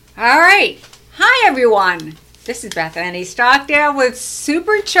All right. Hi, everyone. This is Bethany Stockdale with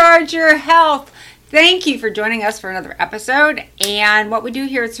Supercharge Your Health. Thank you for joining us for another episode. And what we do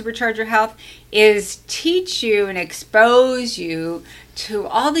here at Supercharge Your Health is teach you and expose you to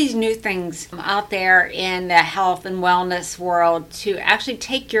all these new things out there in the health and wellness world to actually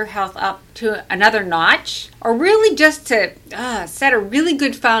take your health up to another notch, or really just to set a really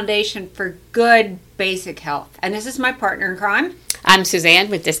good foundation for good basic health. And this is my partner in crime. I'm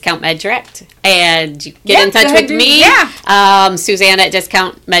Suzanne with Discount Med Direct, and you get in touch with me, Suzanne at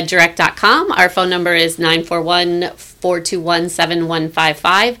discountmeddirect.com. Our phone number is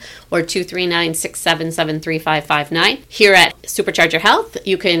 941-421-7155 or 239-677-3559. Here at Supercharge Your Health,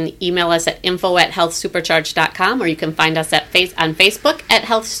 you can email us at info@healthsupercharge.com, or you can find us on Facebook at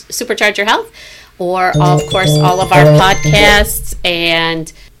Health Supercharge Your Health, or of course all of our podcasts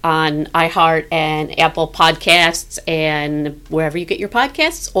and on iHeart and Apple Podcasts and wherever you get your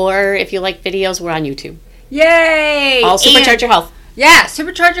podcasts, or if you like videos, we're on YouTube. Yay! All Supercharge Your Health. Yeah,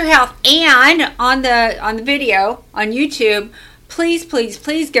 Supercharge Your Health. And on the video on YouTube, please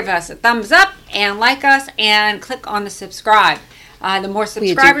give us a thumbs up and like us and click on the subscribe. The more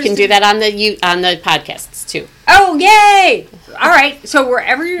subscribers, you can do that on the podcasts too. Oh, yay! All right, so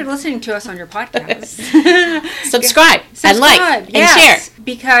wherever you're listening to us on your podcast, subscribe and like and share.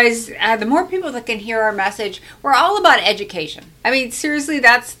 Because the more people that can hear our message, we're all about education. I mean, seriously,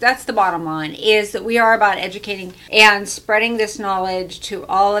 that's the bottom line, is that we are about educating and spreading this knowledge to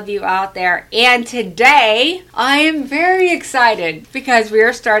all of you out there. And today, I am very excited because we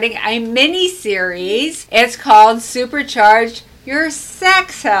are starting a mini-series. It's called Supercharge Your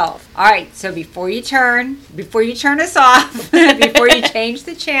Sex Health. All right, so before you turn us off, before you change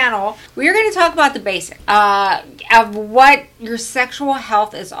the channel, we're going to talk about the basics of what your sexual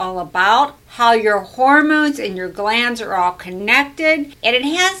health is all about, how your hormones and your glands are all connected. And it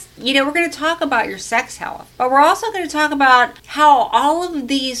has, we're going to talk about your sex health, but we're also going to talk about how all of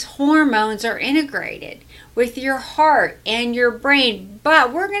these hormones are integrated with your heart and your brain,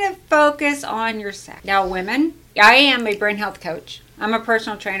 but we're going to focus on your sex. Now, women, I am a brain health coach. I'm a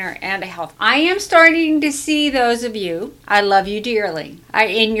personal trainer and a health. I am starting to see those of you, I love you dearly,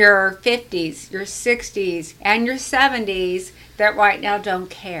 in your 50s, your 60s, and your 70s that right now don't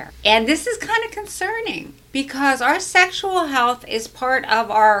care. And this is kind of concerning because our sexual health is part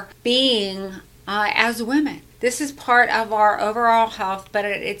of our being as women. This is part of our overall health, but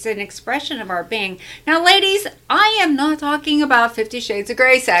it's an expression of our being. Now, ladies, I am not talking about 50 Shades of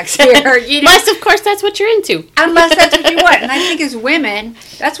Grey sex here. Unless, of course, that's what you're into. Unless that's what you want. And I think as women,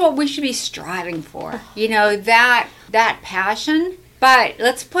 that's what we should be striving for. That passion. But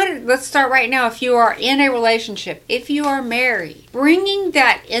let's start right now. If you are in a relationship, if you are married, bringing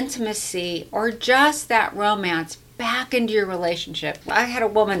that intimacy or just that romance back into your relationship. I had a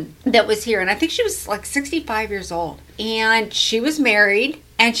woman that was here, and I think she was like 65 years old, and she was married,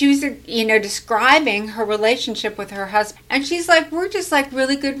 and she was, describing her relationship with her husband, and she's like, we're just like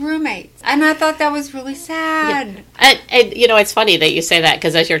really good roommates. And I thought that was really sad. Yeah. And it's funny that you say that,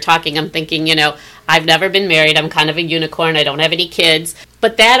 because as you're talking, I'm thinking, I've never been married. I'm kind of a unicorn. I don't have any kids.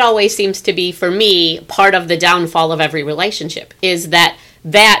 But that always seems to be, for me, part of the downfall of every relationship, is that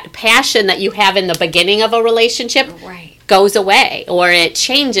passion that you have in the beginning of a relationship goes away, or it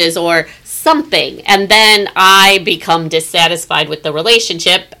changes, or something, and then I become dissatisfied with the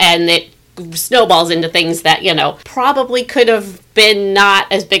relationship, and it snowballs into things that probably could have been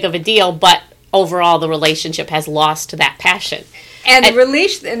not as big of a deal, but overall the relationship has lost that passion. And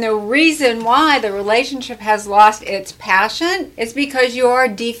the reason why the relationship has lost its passion is because you are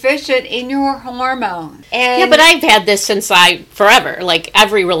deficient in your hormones. Yeah, but I've had this since forever. Like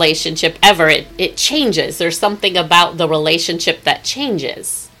every relationship ever, it changes. There's something about the relationship that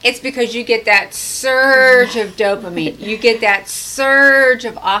changes. It's because you get that surge of dopamine. You get that surge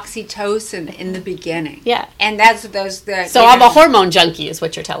of oxytocin in the begining. Yeah. And that's So I'm a hormone junkie is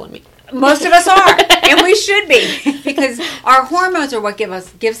what you're telling me. Most of us are, and we should be, because our hormones are what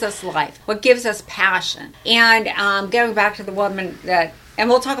gives us life, what gives us passion. And going back to the woman that, and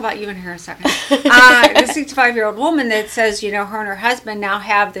we'll talk about you in here in a second, the 65-year-old woman that says, her and her husband now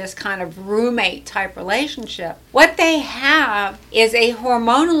have this kind of roommate type relationship. What they have is a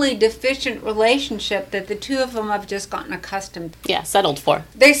hormonally deficient relationship that the two of them have just gotten accustomed to. Yeah, settled for.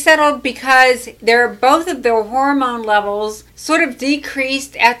 They settled because both of their hormone levels sort of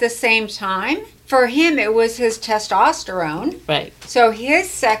decreased at the same time. For him, it was his testosterone. Right. So his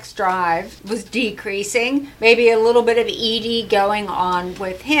sex drive was decreasing. Maybe a little bit of ED going on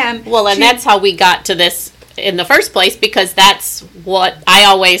with him. Well, and that's how we got to this in the first place, because that's what I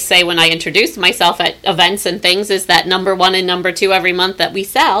always say when I introduce myself at events and things, is that number 1 and number 2 every month that we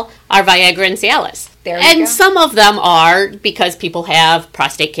sell are Viagra and Cialis. And some of them are because people have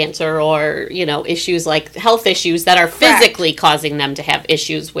prostate cancer or, issues like health issues that are physically causing them to have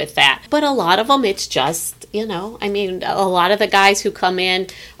issues with that. But a lot of them, it's just, a lot of the guys who come in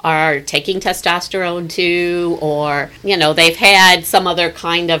are taking testosterone too, or, they've had some other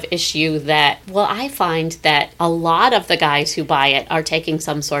kind of issue that, I find that a lot of the guys who buy it are taking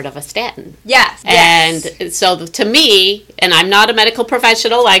some sort of a statin. Yes. And so to me, and I'm not a medical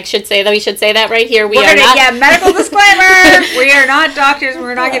professional, we should say that right here. We're are not. Yeah, medical disclaimer. We are not doctors.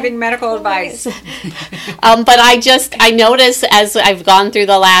 We're not giving medical advice. But I notice as I've gone through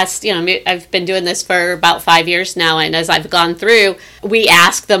the last, I've been doing this for about 5 years now, and as I've gone through, we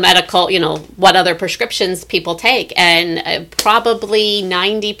ask the medical, what other prescriptions people take, and probably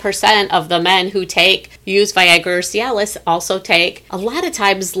 90% of the men who use Viagra or Cialis also take, a lot of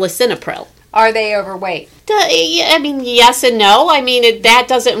times, lisinopril. Are they overweight? Yes and no. That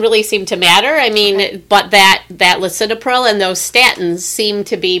doesn't really seem to matter. But that lisinopril and those statins seem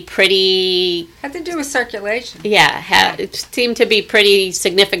to be pretty... Have to do with circulation. Yeah, seem to be pretty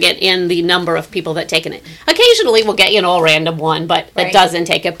significant in the number of people that taken it. Occasionally we'll get, a random one, but that doesn't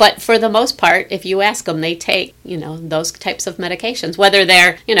take it. But for the most part, if you ask them, they take, those types of medications, whether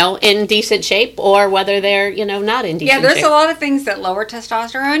they're, in decent shape or whether they're, not in decent shape. Yeah, there's a lot of things that lower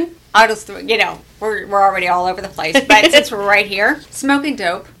testosterone. I'll just, we're already all over the place, but since we're right here, smoking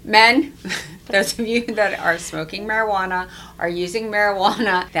dope, men, those of you that are smoking marijuana, are using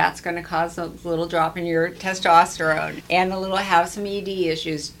marijuana, that's going to cause a little drop in your testosterone and have some ED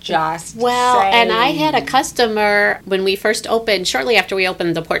issues, and I had a customer when we first opened, shortly after we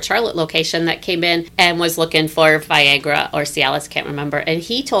opened the Port Charlotte location, that came in and was looking for Viagra or Cialis, can't remember, and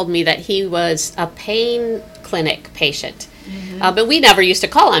he told me that he was a pain clinic patient. Mm-hmm. But we never used to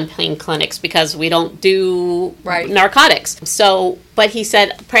call on pain clinics because we don't do narcotics. But he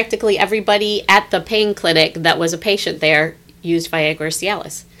said practically everybody at the pain clinic that was a patient there used Viagra or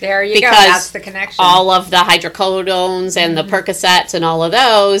Cialis. There you go. That's the connection. All of the hydrocodones and the Percocets and all of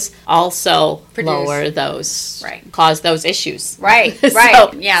those also lower those, cause those issues. Right.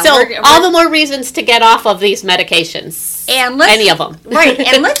 So all the more reasons to get off of these medications. And any of them.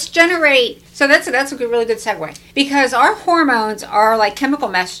 And let's generate. So that's a really good segue, because our hormones are like chemical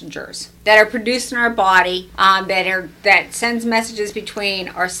messengers that are produced in our body, that sends messages between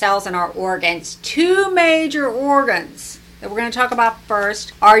our cells and our organs. 2 major organs that we're going to talk about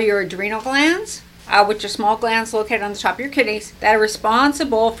first are your adrenal glands, which are small glands located on the top of your kidneys that are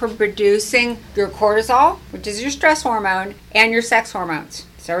responsible for producing your cortisol, which is your stress hormone, and your sex hormones.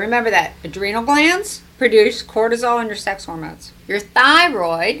 So remember that. Adrenal glands produce cortisol and your sex hormones. Your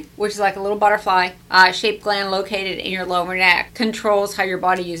thyroid, which is like a little butterfly shaped gland located in your lower neck, controls how your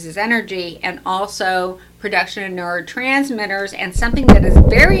body uses energy and also production of neurotransmitters, and something that is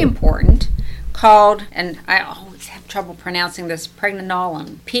very important called, and I always have trouble pronouncing this,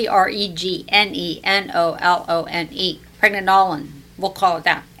 pregnenolone. Pregnenolone. Pregnenolone. We'll call it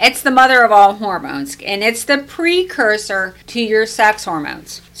that. It's the mother of all hormones, and it's the precursor to your sex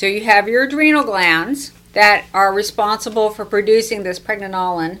hormones. So you have your adrenal glands that are responsible for producing this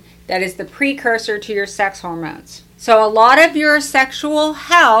pregnenolone that is the precursor to your sex hormones. So a lot of your sexual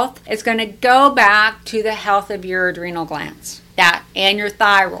health is going to go back to the health of your adrenal glands, that and your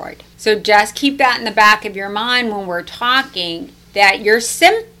thyroid. So just keep that in the back of your mind when we're talking, that your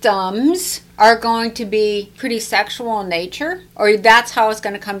symptoms are going to be pretty sexual in nature, or that's how it's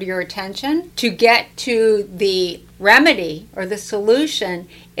going to come to your attention. To get to the remedy or the solution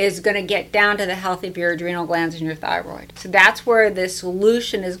is going to get down to the health of your adrenal glands and your thyroid. So that's where the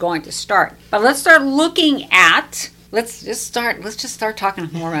solution is going to start. But let's start looking at, let's just start talking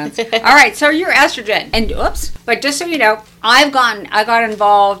hormones. All right, so your estrogen, and but just so you know, I got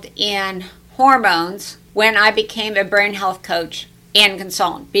involved in hormones when I became a brain health coach and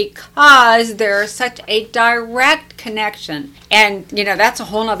consultant, because there's such a direct connection. And, that's a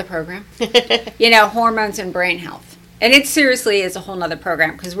whole nother program, hormones and brain health. And it seriously is a whole nother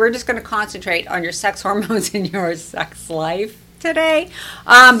program, because we're just going to concentrate on your sex hormones and your sex life today.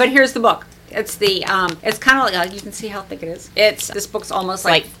 But here's the book. It's it's kind of like, you can see how thick it is. This book's almost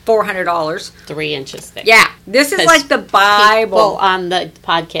like $400. 3 inches thick. Yeah. This is like the Bible. People on the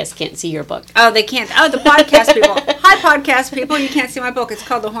podcast can't see your book. Oh, they can't. Oh, the podcast people. Hi, podcast people. You can't see my book. It's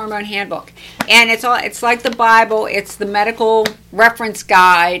called The Hormone Handbook. And it's like the Bible. It's the medical reference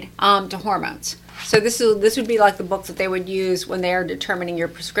guide to hormones. So this would be like the books that they would use when they are determining your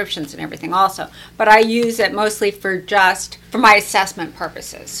prescriptions and everything also. But I use it mostly for my assessment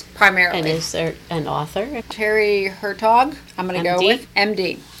purposes, primarily. And is there an author? Terry Hertog, I'm going to go MD? with.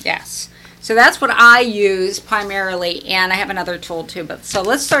 MD, yes. So that's what I use primarily, and I have another tool too. So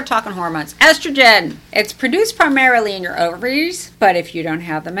let's start talking hormones. Estrogen. It's produced primarily in your ovaries, but if you don't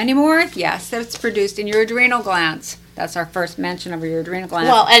have them anymore, yes, it's produced in your adrenal glands. That's our first mention of your adrenal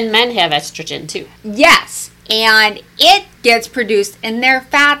glands. Well, and men have estrogen too. Yes, and it gets produced in their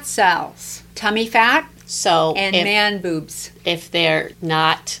fat cells, tummy fat, and man boobs. If they're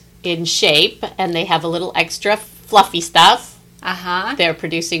not in shape and they have a little extra fluffy stuff, they're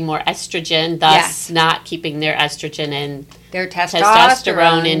producing more estrogen, thus not keeping their estrogen and their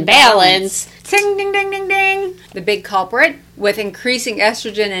testosterone in balance. Ding, ding, ding, ding, ding. The big culprit with increasing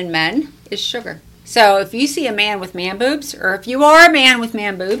estrogen in men is sugar. So if you see a man with man boobs, or if you are a man with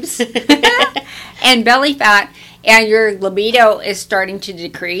man boobs and belly fat, and your libido is starting to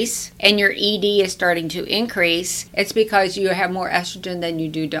decrease, and your ED is starting to increase, it's because you have more estrogen than you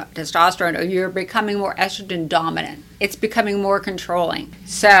do testosterone, or you're becoming more estrogen dominant. It's becoming more controlling.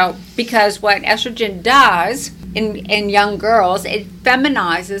 So, because what estrogen does in young girls, it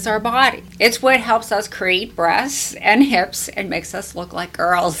feminizes our body. It's what helps us create breasts and hips and makes us look like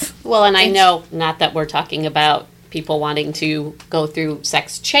girls. Well, and I know, not that we're talking about people wanting to go through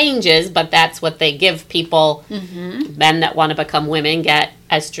sex changes, but that's what they give people. Men that want to become women get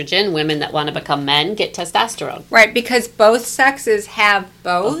estrogen. Women that want to become men get testosterone. Right, because both sexes have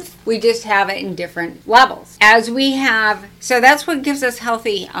both. We just have it in different levels. So that's what gives us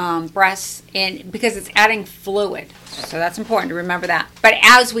healthy breasts, because it's adding fluid. So that's important to remember that. But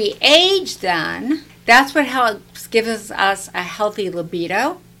as we age then, that's what helps gives us a healthy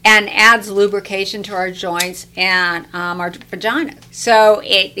libido, and adds lubrication to our joints and our vagina. So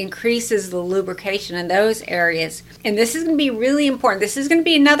it increases the lubrication in those areas. And this is going to be really important. This is going to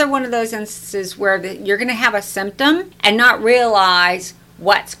be another one of those instances where you're going to have a symptom and not realize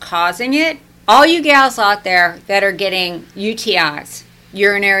what's causing it. All you gals out there that are getting UTIs,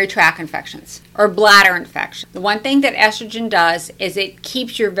 urinary tract infections, or bladder infection. The one thing that estrogen does is it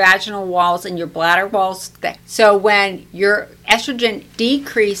keeps your vaginal walls and your bladder walls thick. So when your estrogen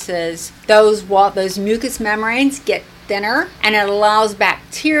decreases, those mucous membranes get thinner, and it allows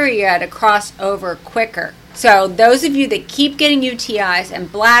bacteria to cross over quicker. So those of you that keep getting UTIs and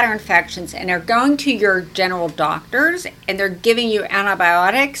bladder infections and are going to your general doctors and they're giving you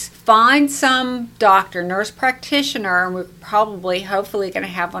antibiotics, find some doctor, nurse practitioner, and we're hopefully going to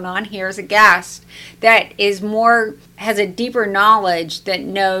have one on here as a guest, that has a deeper knowledge, that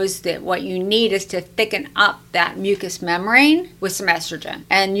knows that what you need is to thicken up that mucous membrane with some estrogen.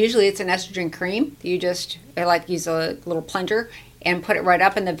 And usually it's an estrogen cream. You just use a little plunger and put it right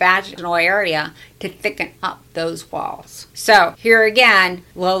up in the vaginal area to thicken up those walls. So here again,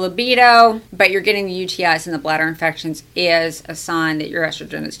 low libido, but you're getting the UTIs and the bladder infections is a sign that your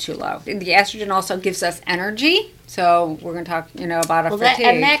estrogen is too low. The estrogen also gives us energy. So we're going to talk, about fatigue.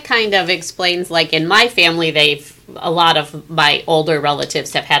 And that kind of explains, like in my family, a lot of my older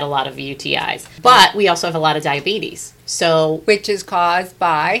relatives have had a lot of UTIs, but we also have a lot of diabetes. So, which is caused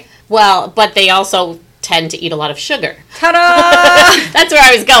by? Well, but they also tend to eat a lot of sugar. Ta-da! That's where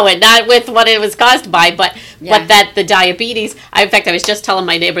I was going, not with what it was caused by, but that the diabetes. In fact, I was just telling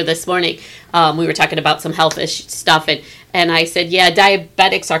my neighbor this morning, we were talking about some health stuff, and I said,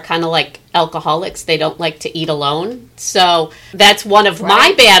 diabetics are kind of like alcoholics. They don't like to eat alone. So that's one of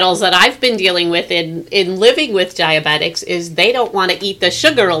my battles that I've been dealing with in living with diabetics, is they don't want to eat the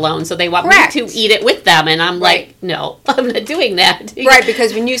sugar alone. So they want me to eat it with them. And I'm like, no, I'm not doing that. Right,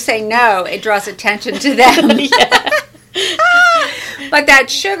 because when you say no, it draws attention to them. But that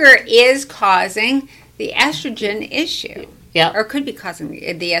sugar is causing the estrogen issue. Yeah. Or could be causing the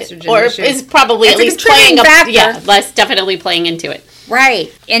estrogen issue. Or is probably at least playing definitely playing into it.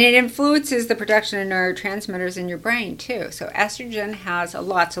 Right. And it influences the production of neurotransmitters in your brain too. So estrogen has a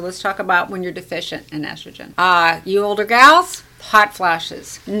lot. So let's talk about when you're deficient in estrogen. You older gals, hot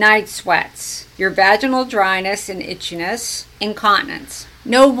flashes, night sweats, your vaginal dryness and itchiness, incontinence.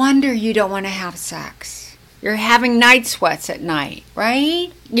 No wonder you don't want to have sex. You're having night sweats at night,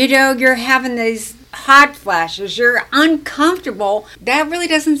 right? You're having these hot flashes, you're uncomfortable. That really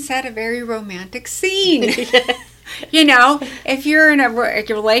doesn't set a very romantic scene. If you're in a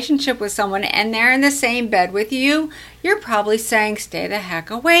relationship with someone and they're in the same bed with you, you're probably saying, stay the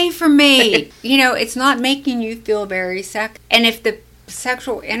heck away from me. It's not making you feel very sexy. And if the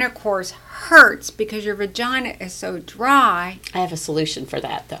sexual intercourse hurts because your vagina is so dry. I have a solution for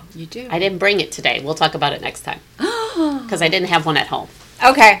that, though. You do? I didn't bring it today. We'll talk about it next time. Because I didn't have one at home.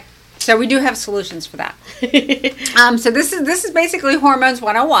 Okay. So So we do have solutions for that. So this is basically Hormones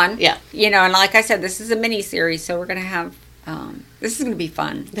 101. Yeah. And like I said, this is a mini series, so we're going to have, this is going to be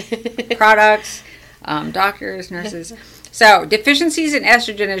fun. Products, doctors, nurses. So, deficiencies in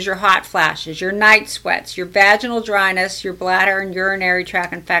estrogen is your hot flashes, your night sweats, your vaginal dryness, your bladder and urinary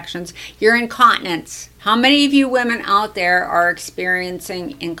tract infections, your incontinence. How many of you women out there are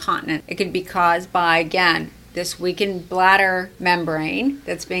experiencing incontinence? It could be caused by, again, this weakened bladder membrane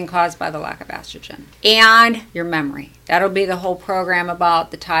that's being caused by the lack of estrogen. And your memory. That'll be the whole program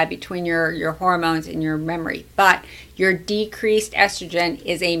about the tie between your hormones and your memory. But your decreased estrogen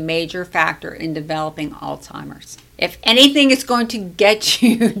is a major factor in developing Alzheimer's. If anything is going to get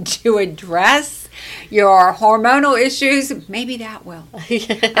you to address your hormonal issues, maybe that will.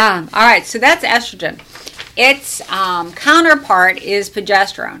 All right, so that's estrogen. Its counterpart is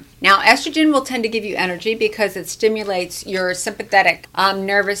progesterone. Now, estrogen will tend to give you energy because it stimulates your sympathetic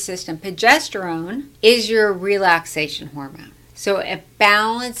nervous system. Progesterone is your relaxation hormone. So it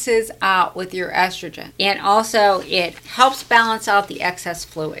balances out with your estrogen. And also, it helps balance out the excess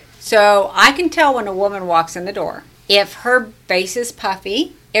fluid. So I can tell when a woman walks in the door if her face is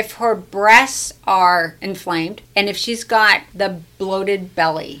puffy, if her breasts are inflamed, and if she's got the bloated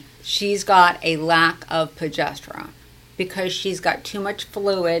belly. She's got a lack of progesterone because she's got too much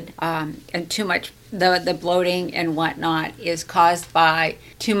fluid and too much, the bloating and whatnot is caused by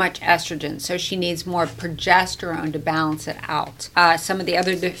too much estrogen. So she needs more progesterone to balance it out. Some of the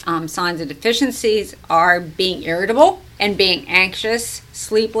other signs of deficiencies are being irritable and being anxious,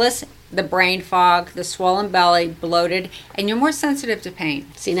 sleepless, the brain fog, the swollen belly, bloated, and you're more sensitive to pain.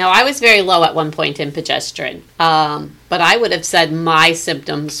 See, now I was very low at one point in progesterone, but I would have said my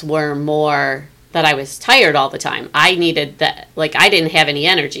symptoms were more that I was tired all the time. I needed that, like I didn't have any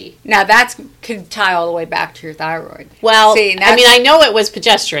energy. Now that could tie all the way back to your thyroid. Well, I know it was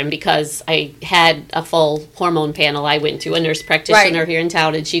progesterone because I had a full hormone panel. I went to a nurse practitioner here in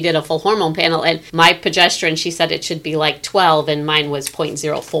town and she did a full hormone panel and my progesterone, she said it should be like 12 and mine was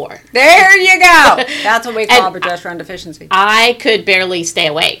 0.04. There you go. That's what we call progesterone deficiency. I could barely stay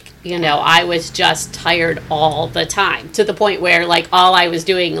awake. I was just tired all the time to the point where like all I was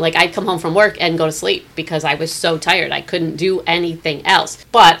doing, like I'd come home from work and go to sleep because I was so tired. I couldn't do anything else.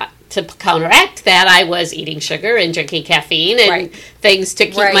 But to counteract that, I was eating sugar and drinking caffeine and things to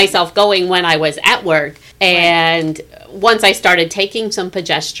keep myself going when I was at work. And once I started taking some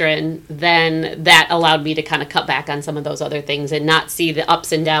progesterone, then that allowed me to kind of cut back on some of those other things and not see the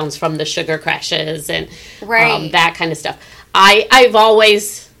ups and downs from the sugar crashes and that kind of stuff. I've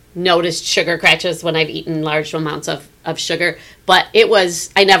always noticed sugar crashes when I've eaten large amounts of sugar, but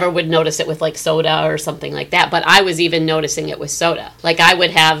I never would notice it with like soda or something like that, but I was even noticing it with soda. Like I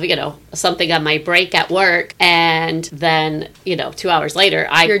would have, something on my break at work and then, 2 hours later,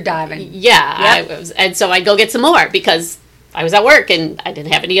 you're diving. Yeah. Yep. And so I'd go get some more because I was at work and I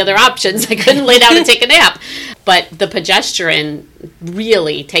didn't have any other options. I couldn't lay down and take a nap. But the progesterone,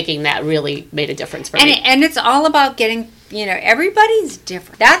 taking that really made a difference for me. And it's all about getting, everybody's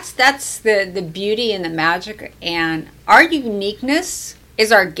different. That's the beauty and the magic. And our uniqueness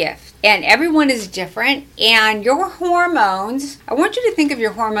is our gift. And everyone is different. And your hormones, I want you to think of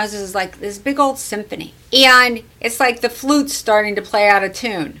your hormones as like this big old symphony. And it's like the flute's starting to play out of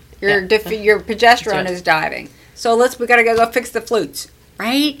tune. Your progesterone is diving. So we got to go fix the flutes,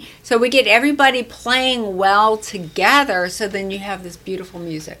 right? So we get everybody playing well together, so then you have this beautiful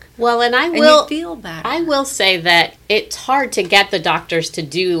music. Well, and you feel better. I will say that it's hard to get the doctors to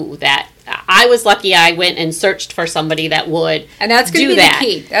do that. I was lucky I went and searched for somebody that would do that. And that's going to be the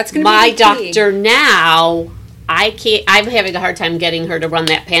key. That's going to be the key. My doctor now, I'm having a hard time getting her to run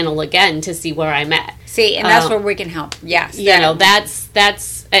that panel again to see where I'm at. See, and that's where we can help. Yes.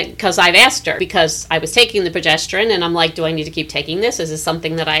 That's because I've asked her because I was taking the progesterone and I'm like, do I need to keep taking this? Is this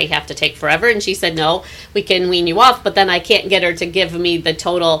something that I have to take forever? And she said, no, we can wean you off, but then I can't get her to give me the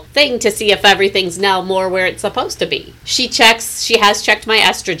total thing to see if everything's now more where it's supposed to be. She has checked my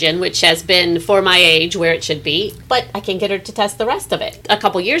estrogen, which has been for my age where it should be, but I can't get her to test the rest of it. A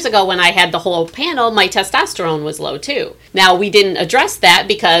couple years ago when I had the whole panel, my testosterone was low too. Now we didn't address that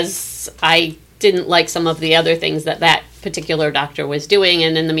because I didn't like some of the other things that particular doctor was doing,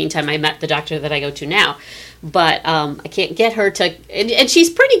 and in the meantime I met the doctor that I go to now. But I can't get her to, and she's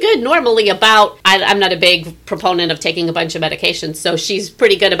pretty good normally about, I'm not a big proponent of taking a bunch of medications, so she's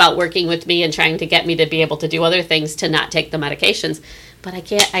pretty good about working with me and trying to get me to be able to do other things to not take the medications. But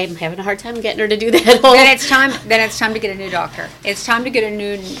I'm having a hard time getting her to do that. Then it's time to get a new doctor. It's time to get a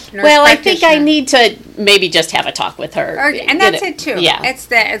new nurse Well, I think I need to maybe just have a talk with her. And that's it too. Yeah. It's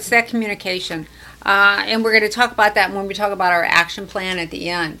that communication. and we're going to talk about that when we talk about our action plan at the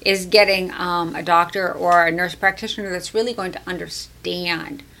end, is getting a doctor or a nurse practitioner that's really going to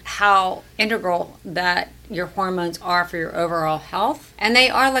understand how integral that your hormones are for your overall health. And they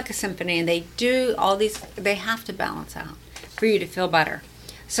are like a symphony, and they do all these, they have to balance out for you to feel better.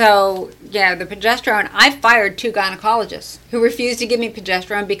 So, yeah, the progesterone, I fired 2 gynecologists who refused to give me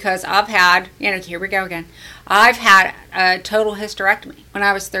progesterone because I've had, here we go again, I've had a total hysterectomy when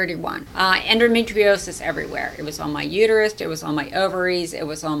I was 31. Endometriosis everywhere. It was on my uterus, it was on my ovaries, it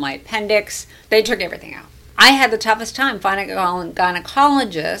was on my appendix. They took everything out. I had the toughest time finding a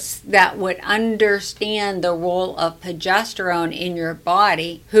gynecologist that would understand the role of progesterone in your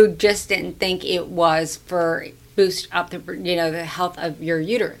body, who just didn't think it was for boost up the health of your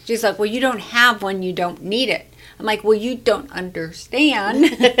uterus. She's like, well, you don't have one, you don't need it. I'm like, well, you don't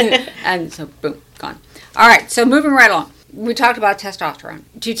understand. And so, boom, gone. All right, so moving right along. We talked about testosterone.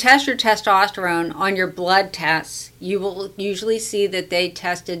 To test your testosterone on your blood tests, you will usually see that they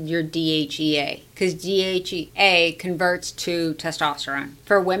tested your DHEA, because DHEA converts to testosterone.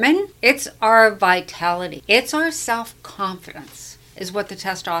 For women, it's our vitality. It's our self-confidence is what the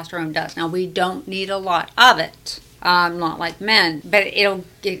testosterone does. Now, we don't need a lot of it. Not like men, but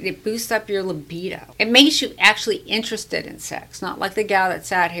it boosts up your libido. It makes you actually interested in sex, not like the gal that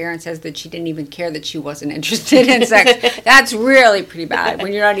sat here and says that she didn't even care that she wasn't interested in sex. That's really pretty bad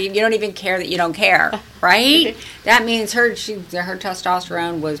when you don't even care that you don't care, right? That means her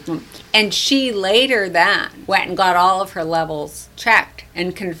testosterone was, and she later went and got all of her levels checked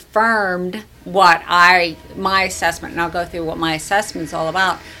and confirmed my assessment, and I'll go through what my assessment's all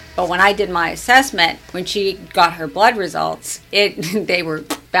about. But when I did my assessment, when she got her blood results, they were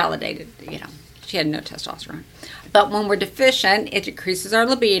validated. She had no testosterone. But when we're deficient, it decreases our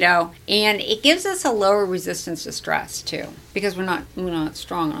libido, and it gives us a lower resistance to stress too, because we're not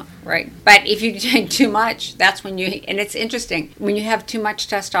strong enough, right? But if you take too much, that's when and it's interesting, when you have too much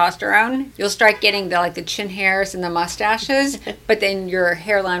testosterone, you'll start getting the chin hairs and the mustaches, but then your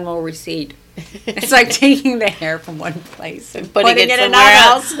hairline will recede. It's like taking the hair from one place and putting it somewhere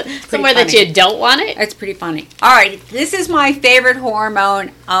else, somewhere that you don't want it. It's pretty funny. All right, this is my favorite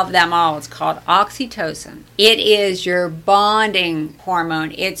hormone of them all. It's called oxytocin. It is your bonding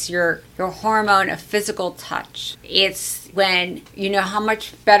hormone. It's your hormone of physical touch. It's when you know how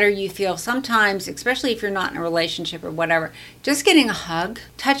much better you feel sometimes, especially if you're not in a relationship or whatever. Just getting a hug,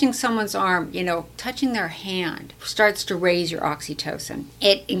 touching someone's arm, touching their hand starts to raise your oxytocin.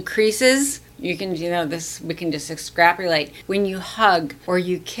 It increases. You can, we can just extrapolate. When you hug or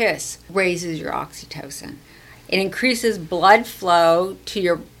you kiss, raises your oxytocin. It increases blood flow to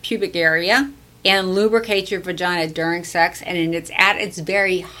your pubic area and lubricates your vagina during sex, and it's at its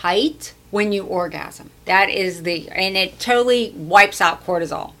very height when you orgasm. And it totally wipes out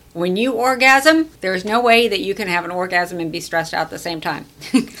cortisol. When you orgasm, there's no way that you can have an orgasm and be stressed out at the same time.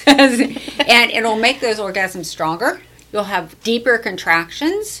 And it'll make those orgasms stronger. You'll have deeper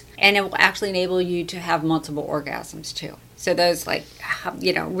contractions, and it will actually enable you to have multiple orgasms too. So those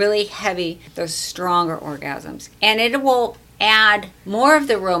really heavy, those stronger orgasms. And it will add more of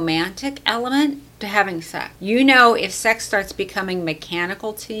the romantic element to having sex. If sex starts becoming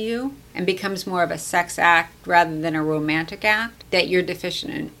mechanical to you and becomes more of a sex act rather than a romantic act, that you're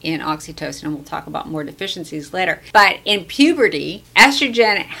deficient in oxytocin, and we'll talk about more deficiencies later. But in puberty,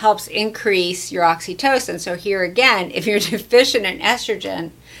 estrogen helps increase your oxytocin. So here again, if you're deficient in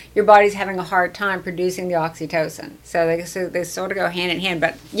estrogen, your body's having a hard time producing the oxytocin. So they sort of go hand in hand.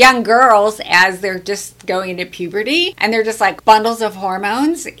 But young girls, as they're just going into puberty, and they're just like bundles of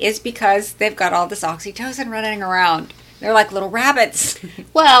hormones, is because they've got all this oxytocin running around. They're like little rabbits.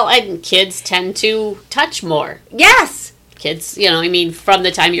 Well, and kids tend to touch more. Yes. Kids, from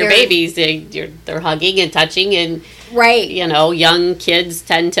the time you're babies, they're hugging and touching, and right. Young kids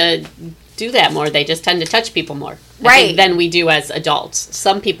tend to do that more. They just tend to touch people more. Right. Than we do as adults.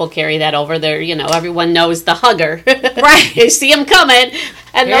 Some people carry that over there. Everyone knows the hugger. Right. You see them coming.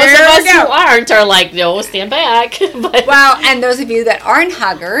 And those of us who aren't are like, no, stand back. Well, and those of you that aren't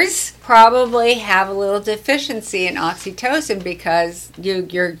huggers probably have a little deficiency in oxytocin because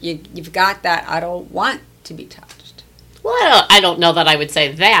you've got that I don't want to be touched. Well, I don't know that I would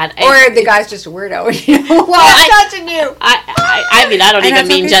say that. Or the guy's just a weirdo. I'm touching you. I don't even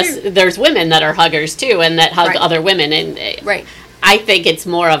mean just, there's women that are huggers too and that hug other women. And right. I think it's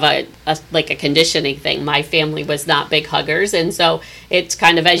more of a conditioning thing. My family was not big huggers, and so it's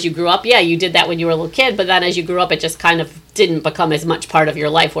kind of as you grew up, you did that when you were a little kid, but then as you grew up, it just kind of didn't become as much part of your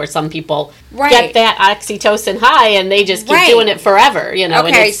life, where some people get that oxytocin high and they just keep doing it forever,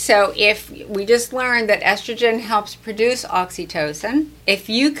 Okay, so if we just learned that estrogen helps produce oxytocin. If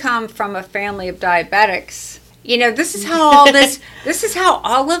you come from a family of diabetics, this is how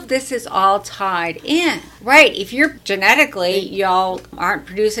all of this is all tied in, right? If you're genetically, y'all aren't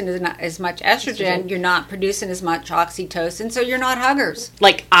producing as much estrogen, you're not producing as much oxytocin, so you're not huggers.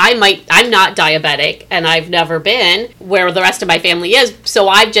 Like I'm not diabetic, and I've never been where the rest of my family is, so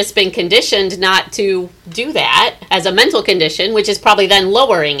I've just been conditioned not to do that as a mental condition, which is probably then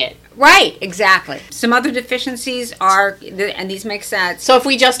lowering it. Right, exactly. Some other deficiencies are, and these make sense. So if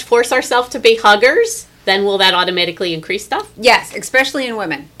we just force ourselves to be huggers, then will that automatically increase stuff? Yes, especially in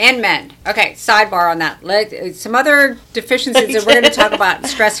women and men. Okay, sidebar on that. Some other deficiencies that we're going to talk about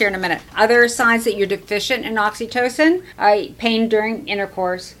stress here in a minute. Other signs that you're deficient in oxytocin, pain during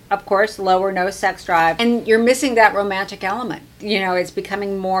intercourse, of course, low or no sex drive, and you're missing that romantic element. It's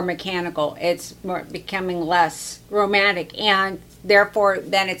becoming more mechanical. It's becoming less romantic, and therefore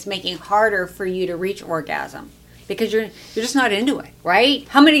then it's making it harder for you to reach orgasm. Because you're just not into it, right?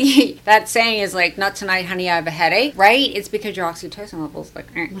 That saying is like, not tonight, honey, I have a headache, right? It's because your oxytocin level's like,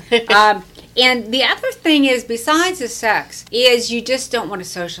 and the other thing is, besides the sex, is you just don't want to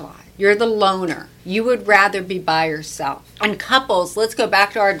socialize. You're the loner. You would rather be by yourself. And couples, let's go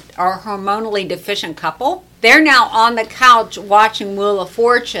back to our hormonally deficient couple. They're now on the couch watching Wheel of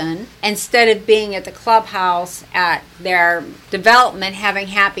Fortune instead of being at the clubhouse at their development having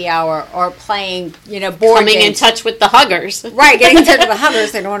happy hour or playing, board Coming games. in touch with the huggers. Right, getting in touch with the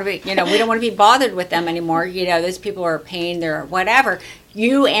huggers. They don't want to be, we don't want to be bothered with them anymore. Those people are a pain, they're whatever.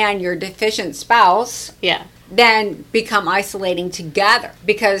 You and your deficient spouse then become isolating together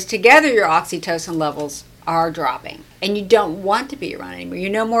because together your oxytocin levels are dropping. And you don't want to be around anymore.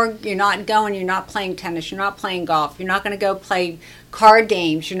 You're not going, you're not playing tennis, you're not playing golf, you're not going to go play card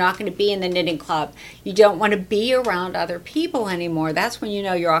games, you're not going to be in the knitting club. You don't want to be around other people anymore. That's when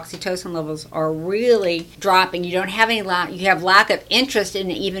your oxytocin levels are really dropping. You don't have you have lack of interest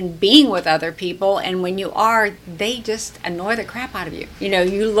in even being with other people, and when you are, they just annoy the crap out of you.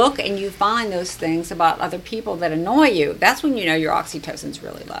 You look and you find those things about other people that annoy you. That's when your oxytocin's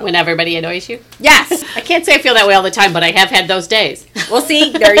really low. When everybody annoys you? Yes. I can't say I feel that way all the time, but I have had those days. Well,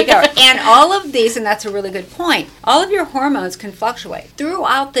 see, there you go. And all of these, and that's a really good point, all of your hormones can fluctuate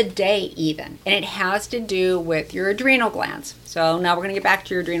throughout the day even. And it has to do with your adrenal glands. So now we're going to get back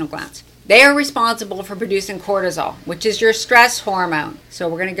to your adrenal glands. They are responsible for producing cortisol, which is your stress hormone. So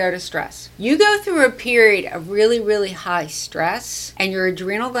we're going to go to stress. You go through a period of really, really high stress, and your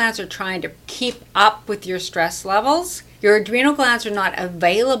adrenal glands are trying to keep up with your stress levels. Your adrenal glands are not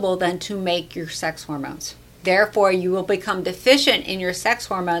available then to make your sex hormones. Therefore, you will become deficient in your sex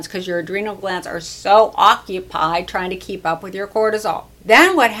hormones because your adrenal glands are so occupied trying to keep up with your cortisol.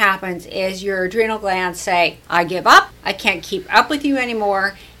 Then what happens is your adrenal glands say, I give up, I can't keep up with you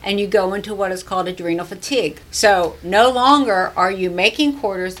anymore, and you go into what is called adrenal fatigue. So no longer are you making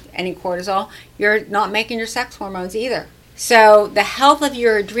any cortisol, you're not making your sex hormones either. So the health of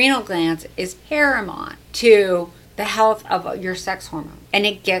your adrenal glands is paramount to the health of your sex hormone, and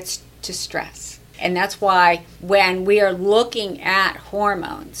it gets to stress. And that's why when we are looking at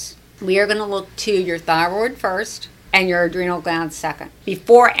hormones, we are going to look to your thyroid first and your adrenal glands second.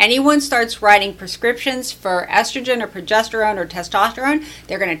 Before anyone starts writing prescriptions for estrogen or progesterone or testosterone,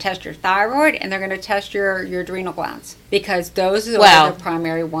 they're going to test your thyroid and they're going to test your adrenal glands because those are the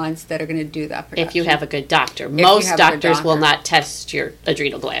primary ones that are going to do that production. If you have a good doctor. Most doctors will not test your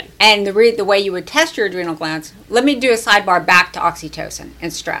adrenal gland. And the way you would test your adrenal glands, let me do a sidebar back to oxytocin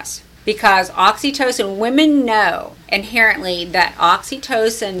and stress. Because oxytocin, women know inherently that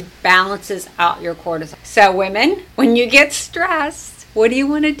oxytocin balances out your cortisol. So women, when you get stressed, what do you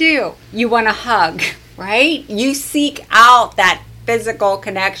want to do? You want to hug, right? You seek out that physical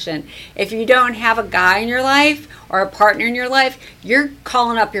connection. If you don't have a guy in your life or a partner in your life, you're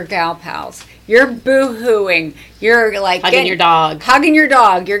calling up your gal pals. You're boo-hooing. You're like hugging your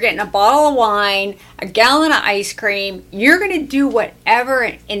dog. You're getting a bottle of wine, a gallon of ice cream. You're going to do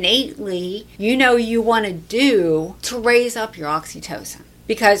whatever innately you want to do to raise up your oxytocin.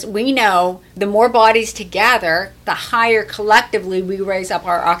 Because we know the more bodies together, the higher collectively we raise up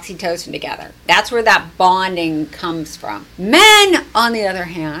our oxytocin together. That's where that bonding comes from. Men, on the other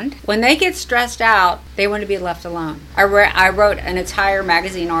hand, when they get stressed out, they want to be left alone. I wrote an entire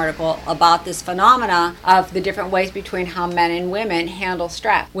magazine article about this phenomena of the different ways between how men and women handle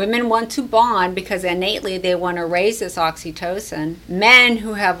stress. Women want to bond because innately they want to raise this oxytocin. Men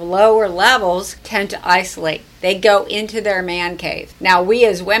who have lower levels tend to isolate. They go into their man cave. Now, we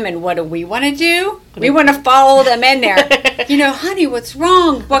as women, what do we want to do? We want to follow them in there. Honey, what's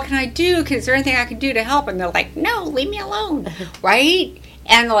wrong? What can I do? Is there anything I can do to help? And they're like, no, leave me alone. Right?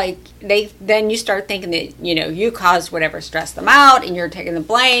 And then you start thinking that, you caused whatever stressed them out and you're taking the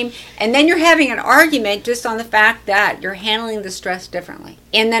blame. And then you're having an argument just on the fact that you're handling the stress differently.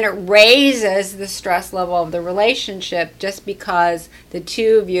 And then it raises the stress level of the relationship just because the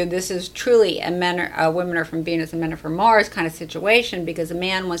two of you, this is truly women are from Venus and men are from Mars kind of situation, because a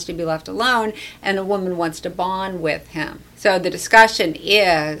man wants to be left alone and a woman wants to bond with him. So the discussion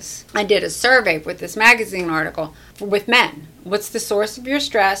is, I did a survey with this magazine article with men. What's the source of your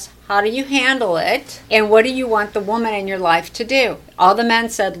stress? How do you handle it? And what do you want the woman in your life to do? All the men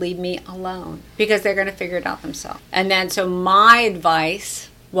said, leave me alone, because they're going to figure it out themselves. And then so my advice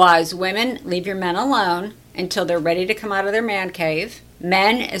was, women, leave your men alone until they're ready to come out of their man cave.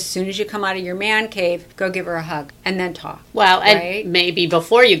 Men, as soon as you come out of your man cave, go give her a hug and then talk. Well, right? And maybe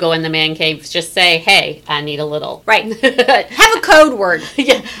before you go in the man cave, just say, hey, I need a little. Right. Have a code word.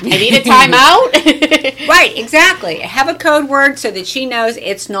 Yeah, I need a timeout. Right, exactly. Have a code word so that she knows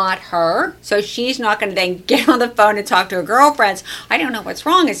it's not her. So she's not going to then get on the phone and talk to her girlfriends. I don't know what's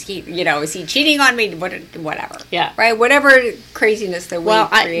wrong. Is he cheating on me? Whatever. Yeah. Right? Whatever craziness that we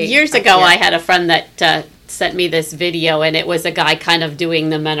create. Years ago, I had a friend that sent me this video, and it was a guy kind of doing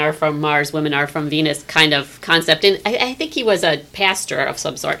the men are from Mars, women are from Venus kind of concept. And I think he was a pastor of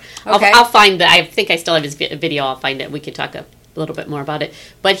some sort. Okay. I'll find that. I think I still have his video. I'll find it. We could talk a little bit more about it.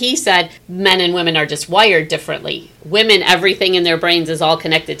 But he said men and women are just wired differently. Women, everything in their brains is all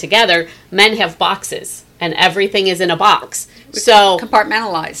connected together. Men have boxes, and everything is in a box. So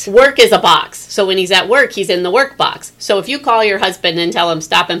compartmentalized. Work is a box. So when he's at work, he's in the work box. So if you call your husband and tell him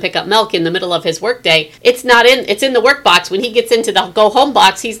stop and pick up milk in the middle of his work day, it's in the work box. When he gets into the go home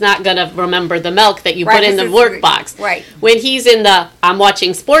box, he's not going to remember the milk that you put in the work box. Right. When he's in the I'm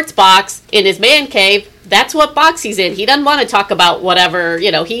watching sports box in his man cave, that's what box he's in. He doesn't want to talk about whatever,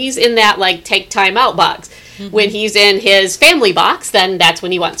 he's in that take time out box. Mm-hmm. When he's in his family box, then that's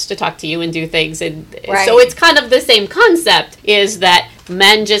when he wants to talk to you and do things. And so it's kind of the same concept, is that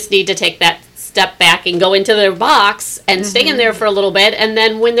men just need to take that step back and go into their box and stay in there for a little bit. And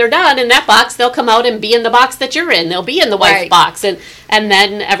then when they're done in that box, they'll come out and be in the box that you're in. They'll be in the wife's box. And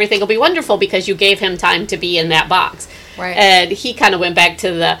then everything will be wonderful because you gave him time to be in that box. Right. And he kind of went back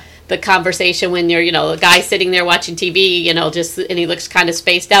to the conversation when you're, a guy sitting there watching TV, and he looks kind of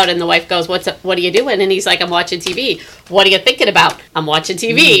spaced out, and the wife goes, what are you doing? And he's like, I'm watching TV. What are you thinking about? I'm watching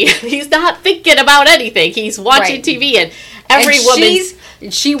TV. He's not thinking about anything. He's watching TV, and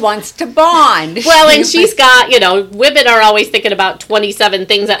woman, she wants to bond. Well, and she's got, women are always thinking about 27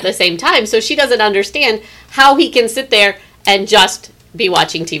 things at the same time, so she doesn't understand how he can sit there and just be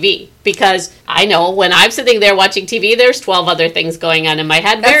watching TV, because I know when I'm sitting there watching TV, there's 12 other things going on in my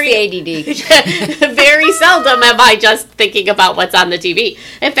head. That's the ADD. Very seldom am I just thinking about what's on the TV.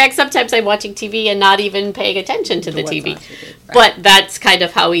 In fact, sometimes I'm watching TV and not even paying attention to the TV. Right. But that's kind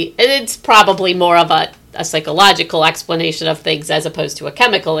of how it's probably more of a psychological explanation of things as opposed to a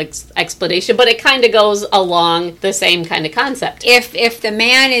chemical explanation, but it kind of goes along the same kind of concept. If the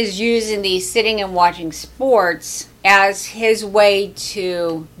man is using the sitting and watching sports as his way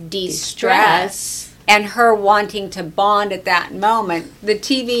to de-stress, and her wanting to bond at that moment, the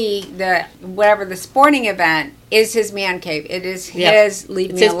TV, the sporting event is his man cave. It is his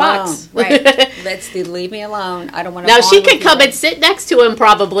leave me alone. Box. Right. That's the leave me alone. I don't want to. Now she could come and sit next to him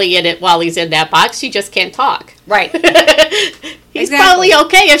probably in it while he's in that box. She just can't talk. Right. He's probably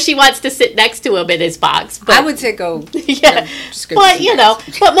okay if she wants to sit next to him in his box. But, I would say go. Yeah.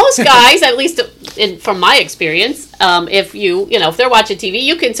 But most guys, at least from my experience, if they're watching TV,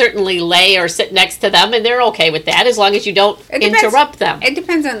 you can certainly lay or sit next to them, and they're okay with that as long as you don't interrupt them. It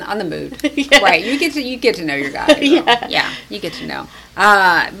depends on the mood. Right. You get to know your guy. Yeah. You get to know.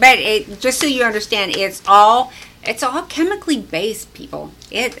 But just so you understand, it's all chemically based, people.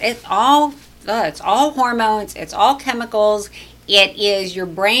 It's all hormones. It's all chemicals. It is your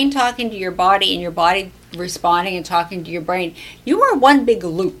brain talking to your body and your body responding and talking to your brain. You are one big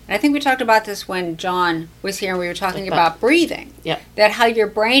loop. And I think we talked about this when John was here and we were talking about breathing. Yeah. That how your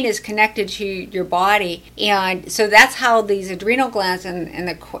brain is connected to your body. And so that's how these adrenal glands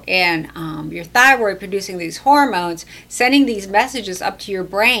and your thyroid producing these hormones, sending these messages up to your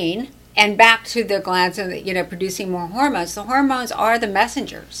brain and back to the glands and producing more hormones. The hormones are the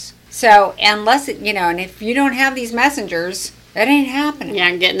messengers. So unless and if you don't have these messengers, that ain't happening. You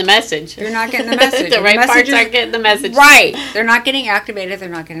aren't getting the message. You're not getting the message. The right parts aren't getting the message. Right. They're not getting activated. They're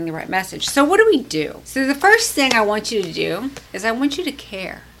not getting the right message. So what do we do? So the first thing I want you to do is I want you to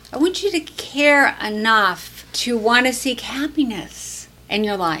care. I want you to care enough to want to seek happiness in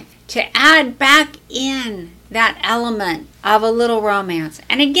your life. To add back in that element of a little romance.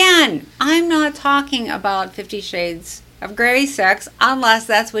 And again, I'm not talking about 50 Shades of gray sex unless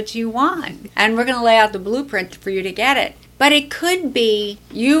that's what you want. And we're going to lay out the blueprint for you to get it. But it could be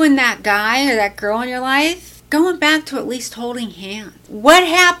you and that guy or that girl in your life going back to at least holding hands. What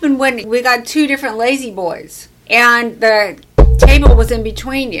happened when we got two different lazy boys and the table was in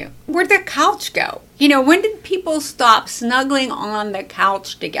between you? Where'd the couch go? When did people stop snuggling on the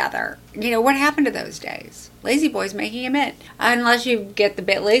couch together? What happened to those days? Lazy boys making them in. Unless you get the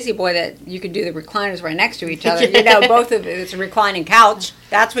bit lazy boy that you can do the recliners right next to each other. Both of it's a reclining couch.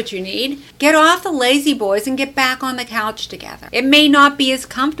 That's what you need. Get off the lazy boys and get back on the couch together. It may not be as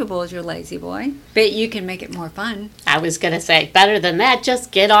comfortable as your lazy boy, but you can make it more fun. I was going to say, better than that,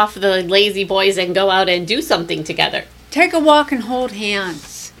 just get off the lazy boys and go out and do something together. Take a walk and hold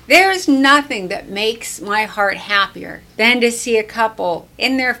hands. There's nothing that makes my heart happier than to see a couple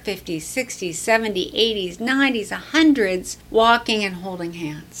in their 50s, 60s, 70s, 80s, 90s, 100s walking and holding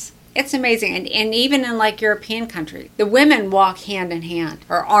hands. It's amazing. And even in European countries, the women walk hand in hand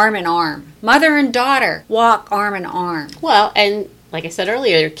or arm in arm. Mother and daughter walk arm in arm. Well, and like I said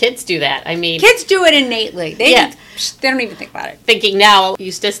earlier, kids do that. Kids do it innately. They don't even think about it. Thinking now, I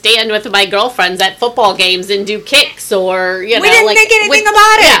used to stand with my girlfriends at football games and do kicks or, we didn't think anything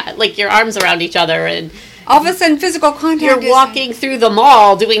about it. Yeah, like your arms around each other and all of a sudden physical contact. You're walking through the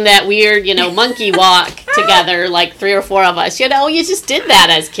mall doing that weird, monkey walk together, like 3 or 4 of us. You just did that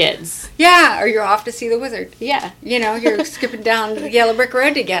as kids. Yeah, or you're off to see the wizard. Yeah. You're skipping down the yellow brick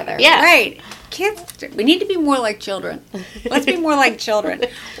road together. Yeah. Right. Kids, we need to be more like children. Let's be more like children.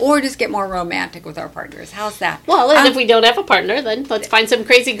 Or just get more romantic with our partners. How's that? Well, and if we don't have a partner, then let's find some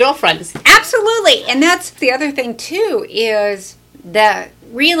crazy girlfriends. Absolutely. And that's the other thing, too, is that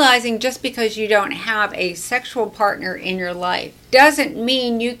realizing just because you don't have a sexual partner in your life doesn't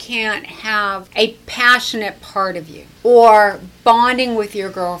mean you can't have a passionate part of you or bonding with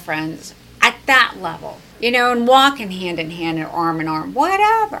your girlfriends at that level. And walking hand in hand or arm in arm,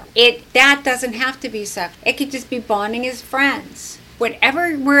 whatever. That doesn't have to be sex. It could just be bonding as friends.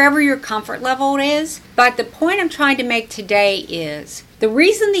 Wherever your comfort level is. But the point I'm trying to make today is the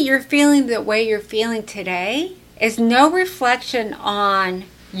reason that you're feeling the way you're feeling today is no reflection on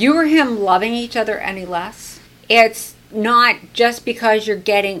you or him loving each other any less. It's not just because you're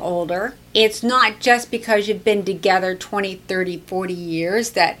getting older. It's not just because you've been together 20, 30, 40 years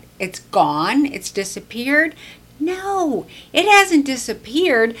that it's gone, it's disappeared. No, it hasn't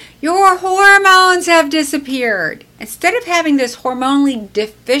disappeared. Your hormones have disappeared. Instead of having this hormonally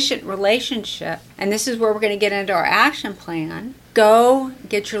deficient relationship, and this is where we're going to get into our action plan, go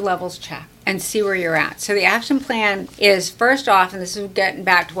get your levels checked and see where you're at. So the action plan is, first off, and this is getting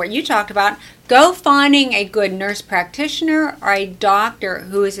back to what you talked about, go finding a good nurse practitioner or a doctor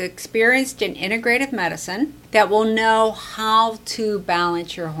who is experienced in integrative medicine that will know how to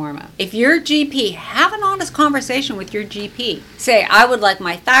balance your hormone. If your GP, have an honest conversation with your GP. Say, I would like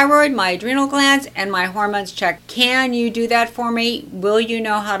my thyroid, my adrenal glands, and my hormones checked. Can you do that for me? Will you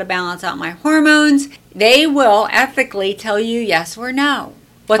know how to balance out my hormones? They will ethically tell you yes or no.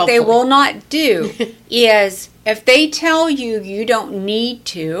 What Hopefully. They will not do is if they tell you you don't need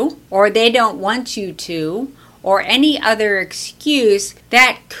to, or they don't want you to, or any other excuse,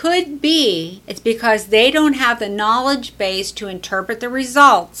 that could be it's because they don't have the knowledge base to interpret the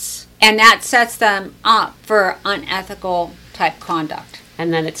results, and that sets them up for unethical type conduct.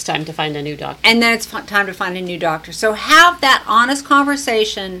 And then it's time to find a new doctor. So have that honest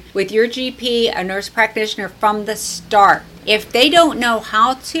conversation with your GP, a nurse practitioner, from the start. If they don't know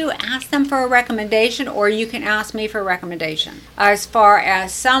how to, ask them for a recommendation, or you can ask me for a recommendation as far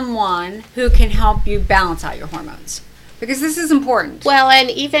as someone who can help you balance out your hormones. Because this is important. Well, and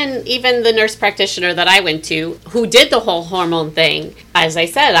even the nurse practitioner that I went to, who did the whole hormone thing, as I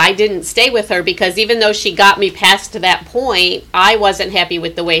said, I didn't stay with her because even though she got me past that point, I wasn't happy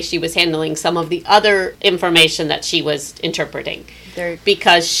with the way she was handling some of the other information that she was interpreting.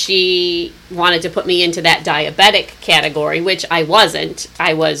 Because she wanted to put me into that diabetic category, which I wasn't.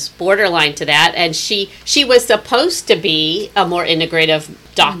 I was borderline to that. And she was supposed to be a more integrative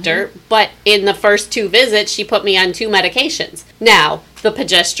doctor, but in the first 2 visits, she put me on 2 medications. Now, the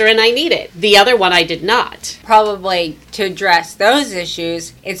progesterone I needed. The other one I did not. Probably to address those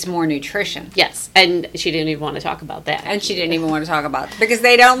issues, it's more nutrition. Yes, and she didn't even want to talk about that. And she didn't even want to talk about it because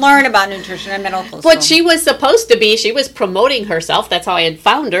they don't learn about nutrition in medical school. But she was supposed to be, she was promoting herself, that's how I had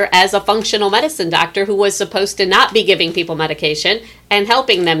found her, as a functional medicine doctor who was supposed to not be giving people medication and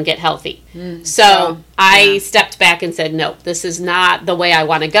helping them get healthy. So I stepped back and said, no, this is not the way I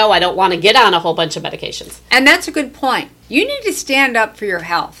want to go. I don't want to get on a whole bunch of medications. And that's a good point. You need to stand up for your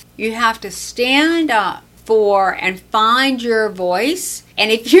health. You have to stand up for and find your voice.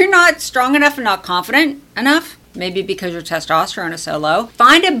 And if you're not strong enough and not confident enough, maybe because your testosterone is so low.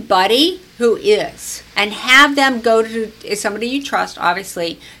 Find a buddy who is, and have them go to somebody you trust,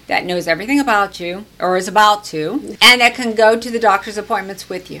 obviously, that knows everything about you or is about to, and that can go to the doctor's appointments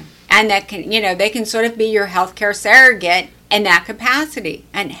with you. And that can, they can sort of be your healthcare surrogate in that capacity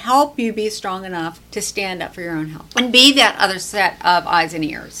and help you be strong enough to stand up for your own health and be that other set of eyes and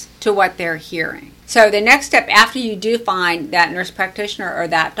ears to what they're hearing. So the next step after you do find that nurse practitioner or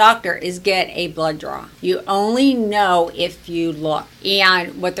that doctor is get a blood draw. You only know if you look.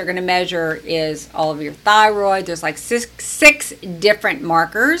 And what they're going to measure is all of your thyroid. There's like six different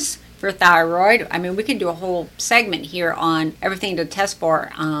markers for thyroid. I mean, we can do a whole segment here on everything to test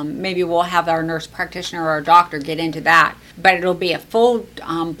for. Maybe we'll have our nurse practitioner or our doctor get into that. But it'll be a full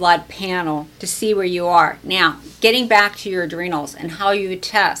blood panel to see where you are. Now, getting back to your adrenals and how you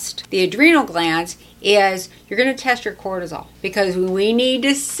test the adrenal glands is you're going to test your cortisol, because we need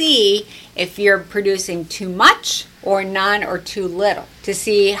to see if you're producing too much or none or too little to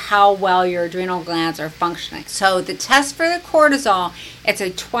see how well your adrenal glands are functioning. So the test for the cortisol, it's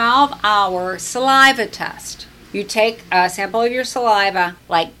a 12-hour saliva test. You take a sample of your saliva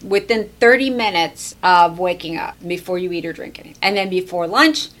like within 30 minutes of waking up, before you eat or drink anything, and then before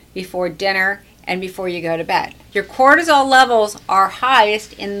lunch, before dinner, and before you go to bed. Your cortisol levels are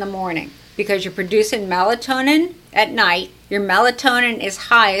highest in the morning because you're producing melatonin at night. Your melatonin is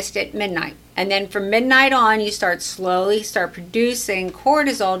highest at midnight. And then from midnight on, you slowly start producing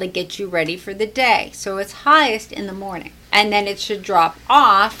cortisol to get you ready for the day. So it's highest in the morning. And then it should drop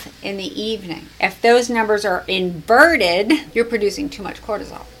off in the evening. If those numbers are inverted, you're producing too much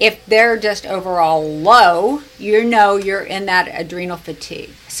cortisol. If they're just overall low, you know you're in that adrenal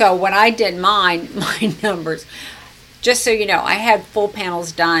fatigue. So when I did my numbers, just so you know, I had full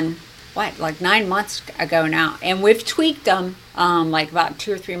panels done, like 9 months ago now. And we've tweaked them like about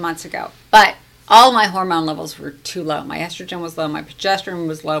 2 or 3 months ago. But all my hormone levels were too low. My estrogen was low, my progesterone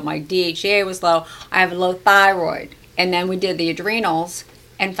was low, my DHEA was low. I have a low thyroid. And then we did the adrenals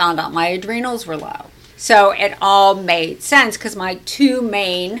and found out my adrenals were low. So it all made sense because my two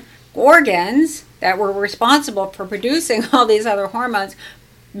main organs that were responsible for producing all these other hormones,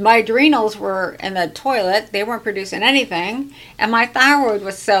 my adrenals were in the toilet. They weren't producing anything. And my thyroid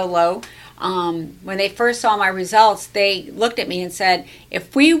was so low. When they first saw my results, they looked at me and said,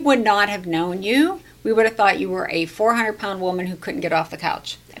 if we would not have known you, we would have thought you were a 400-pound woman who couldn't get off the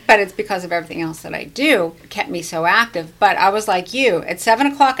couch. But it's because of everything else that I do kept me so active. But I was like you. At 7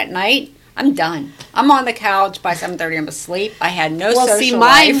 o'clock at night, I'm done. I'm on the couch by 7:30. I'm asleep. I had no social life. Well, see,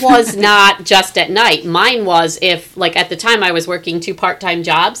 mine was not just at night. Mine was at the time I was working 2 part-time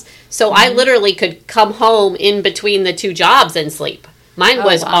jobs. So I literally could come home in between the 2 jobs and sleep. Mine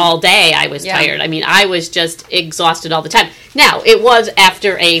was all day. I was tired. I mean, I was just exhausted all the time. Now, it was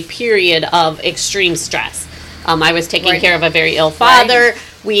after a period of extreme stress. I was taking care of a very ill father.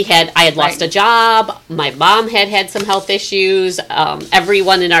 I had lost a job. My mom had some health issues.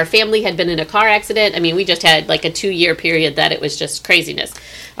 Everyone in our family had been in a car accident. I mean, we just had like a 2-year period that it was just craziness.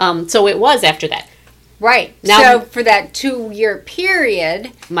 So it was after that. Right. Now, so for that 2-year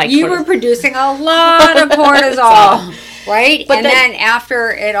period, you were producing a lot of cortisol, right? But then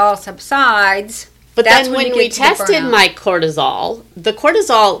after it all subsides, but then when we tested my cortisol, the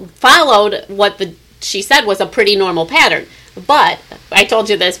cortisol followed what she said was a pretty normal pattern. But I told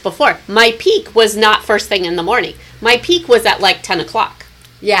you this before. My peak was not first thing in the morning. My peak was at like 10 o'clock.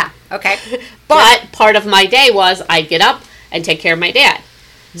 Yeah. Okay. But part of my day was I'd get up and take care of my dad.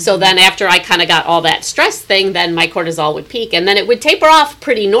 Mm-hmm. So then after I kind of got all that stress thing, then my cortisol would peak. And then it would taper off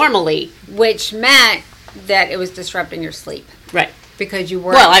pretty normally. Which meant that it was disrupting your sleep. Right. Because you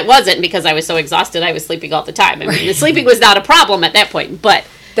were... Well, it wasn't because I was so exhausted. I was sleeping all the time. I mean, the sleeping was not a problem at that point. But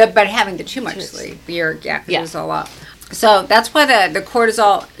having too much sleep, it was all up. So that's why the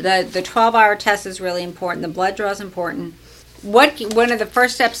cortisol, the 12-hour test is really important. The blood draw is important. One of the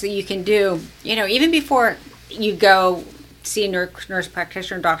first steps that you can do, even before you go see a nurse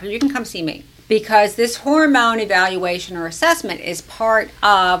practitioner or doctor, you can come see me. Because this hormone evaluation or assessment is part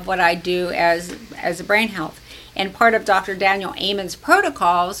of what I do as a brain health. And part of Dr. Daniel Amen's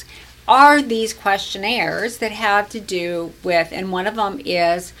protocols are these questionnaires that have to do with, and one of them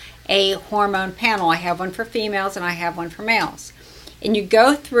is a hormone panel. I have one for females and I have one for males. And you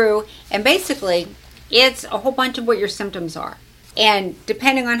go through, and basically it's a whole bunch of what your symptoms are. And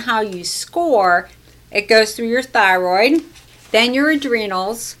depending on how you score, it goes through your thyroid, then your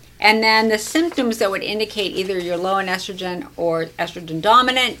adrenals, and then the symptoms that would indicate either you're low in estrogen or estrogen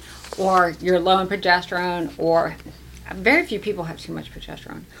dominant, or you're low in progesterone, or very few people have too much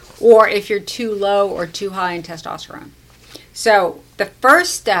progesterone, or if you're too low or too high in testosterone. So the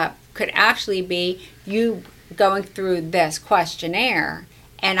first step could actually be you going through this questionnaire,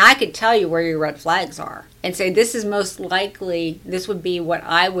 and I could tell you where your red flags are and say, this is most likely, this would be what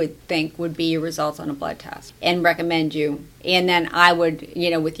I would think would be your results on a blood test and recommend you. And then I would,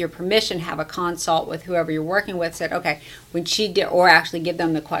 with your permission, have a consult with whoever you're working with, said, okay, when she did, or actually give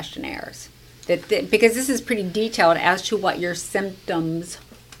them the questionnaires. Because this is pretty detailed as to what your symptoms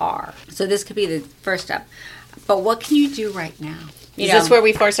are. So this could be the first step. But what can you do right now? Is this where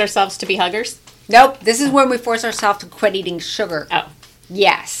we force ourselves to be huggers? Nope. This is when we force ourselves to quit eating sugar. Oh.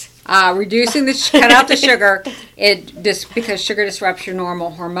 Yes. Reducing cut out the sugar, because sugar disrupts your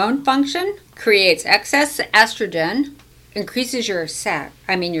normal hormone function, creates excess estrogen, increases your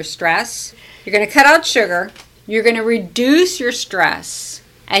stress. You're going to cut out sugar. You're going to reduce your stress,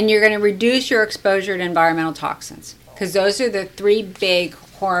 and you're going to reduce your exposure to environmental toxins, because those are the three big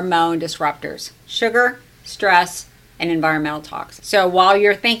hormone disruptors: sugar, stress, and environmental toxins. So while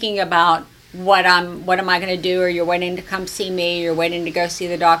you're thinking about what am I going to do, or you're waiting to come see me, you're waiting to go see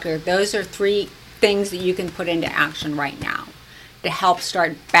the doctor, those are three things that you can put into action right now to help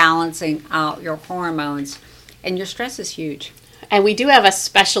start balancing out your hormones. And your stress is huge. And we do have a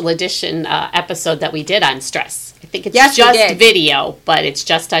special edition episode that we did on stress. I think it's just video, but it's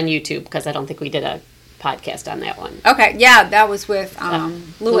just on YouTube, because I don't think we did a podcast on that one. Okay, yeah, that was with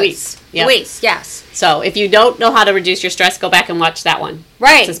Luis. Yep. Luis, yes. So if you don't know how to reduce your stress, go back and watch that one.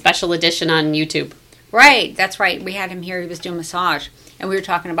 Right. It's a special edition on YouTube. Right, that's right. We had him here. He was doing massage, and we were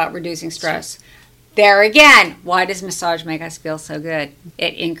talking about reducing stress. There again, why does massage make us feel so good?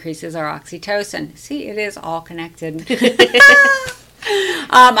 It increases our oxytocin. See, it is all connected.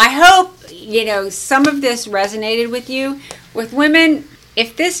 I hope, some of this resonated with you. With women,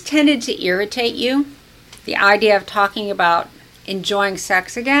 if this tended to irritate you, the idea of talking about enjoying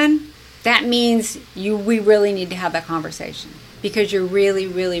sex again, that means we really need to have that conversation, because you're really,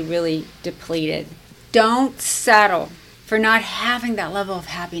 really, really depleted. Don't settle for not having that level of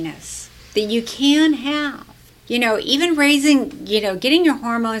happiness that you can have. Even raising, getting your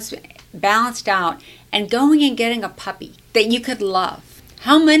hormones balanced out and going and getting a puppy that you could love.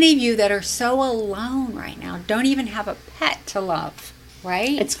 How many of you that are so alone right now don't even have a pet to love?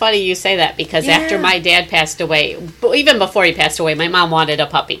 Right? It's funny you say that, because after my dad passed away, even before he passed away, my mom wanted a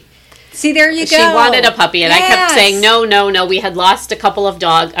puppy. See, there you go. She wanted a puppy, and I kept saying, no. We had lost a couple of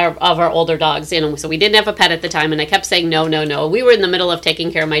our older dogs, so we didn't have a pet at the time, and I kept saying, no. We were in the middle of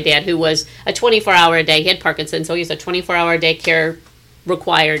taking care of my dad, who was a 24-hour-a-day. He had Parkinson's, so he was a 24-hour-a-day care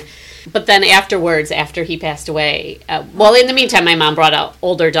required. But then afterwards, after he passed away, in the meantime, my mom brought an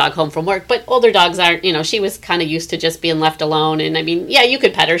older dog home from work. But older dogs aren't, she was kind of used to just being left alone. And you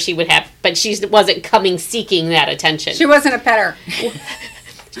could pet her, but she wasn't coming seeking that attention. She wasn't a petter.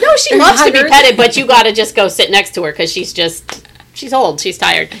 No, she loves to be petted, but you got to just go sit next to her, because she's old, she's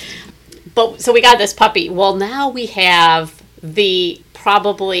tired. So we got this puppy. Well, now we have the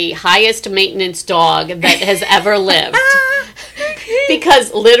probably highest maintenance dog that has ever lived.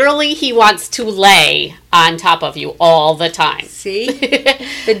 Because literally he wants to lay on top of you all the time. See?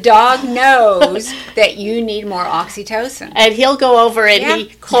 The dog knows that you need more oxytocin. And he'll go over and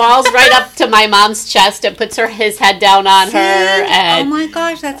he crawls right up to my mom's chest and puts his head down on her. And oh my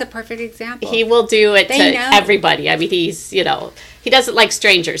gosh, that's a perfect example. He will do it to everybody. He's, he doesn't like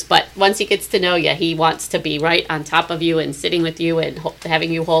strangers, but once he gets to know you, he wants to be right on top of you and sitting with you and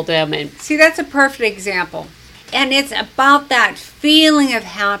having you hold him. And see, that's a perfect example. And it's about that feeling of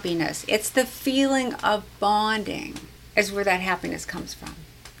happiness. It's the feeling of bonding is where that happiness comes from.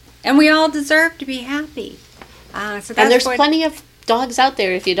 And we all deserve to be happy. And there's plenty of dogs out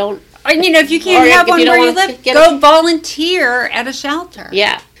there if you don't... if you can't have one where you live, go volunteer at a shelter.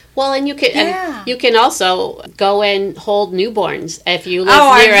 Yeah. Well, and you can also go and hold newborns. If you live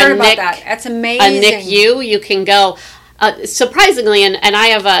near I heard about that. That's amazing. A NICU, you can go... surprisingly, and I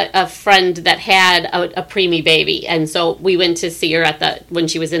have a friend that had a preemie baby, and so we went to see her when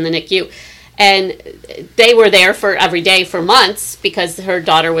she was in the NICU, and they were there for every day for months, because her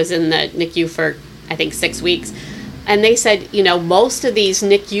daughter was in the NICU for, I think, 6 weeks, and they said, most of these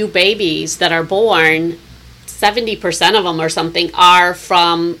NICU babies that are born, 70% of them or something, are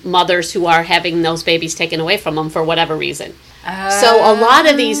from mothers who are having those babies taken away from them for whatever reason. So a lot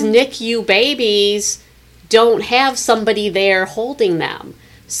of these NICU babies don't have somebody there holding them.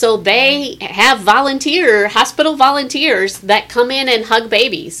 So they have hospital volunteers that come in and hug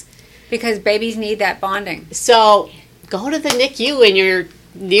babies. Because babies need that bonding. So go to the NICU in your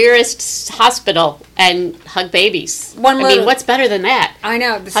nearest hospital and hug babies. What's better than that? I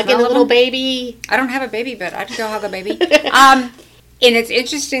know. Hugging a little baby. I don't have a baby, but I'd go hug a baby. And it's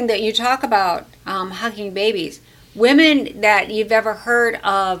interesting that you talk about hugging babies. Women that you've ever heard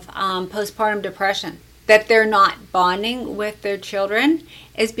of postpartum depression. that they're not bonding with their children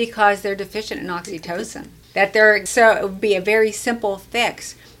is because they're deficient in oxytocin. So it would be a very simple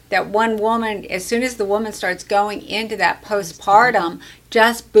fix. That one woman, as soon as the woman starts going into that postpartum,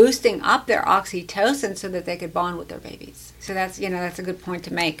 just boosting up their oxytocin so that they could bond with their babies. So that's a good point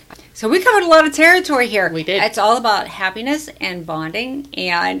to make. So we covered a lot of territory here. We did. It's all about happiness and bonding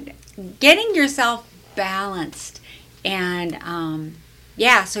and getting yourself balanced. And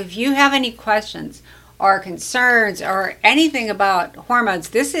so if you have any questions or concerns or anything about hormones,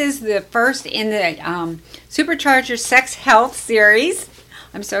 this is the first in the Supercharger Sex Health series.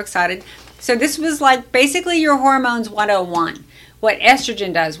 I'm so excited. So this was like basically your hormones 101. What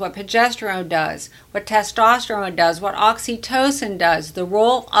estrogen does, what progesterone does, what testosterone does, what oxytocin does, the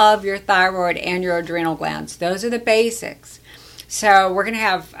role of your thyroid and your adrenal glands. Those are the basics. So we're going to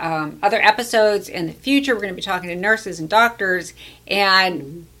have other episodes in the future. We're going to be talking to nurses and doctors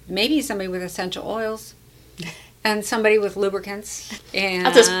and maybe somebody with essential oils. And somebody with lubricants. And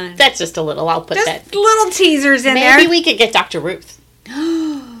that's just a little. I'll put just that. Little teasers in there. Maybe we could get Dr. Ruth.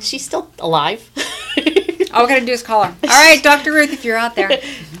 She's still alive. All we got to do is call her. All right, Dr. Ruth, if you're out there,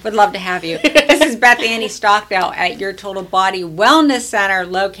 would love to have you. This is Beth Annie Stockdale at Your Total Body Wellness Center,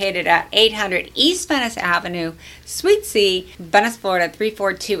 located at 800 East Venice Avenue, Suite C, Venice, Florida,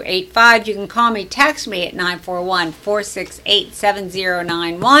 34285. You can call me, text me at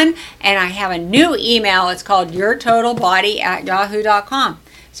 941-468-7091. And I have a new email. It's called yourtotalbody@yahoo.com.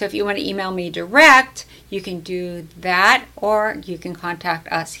 So if you want to email me direct, you can do that, or you can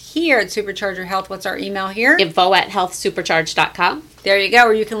contact us here at Supercharger Health. What's our email here? info@healthsupercharge.com. There you go.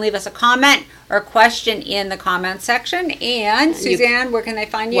 Or you can leave us a comment or a question in the comment section. And Suzanne, where can they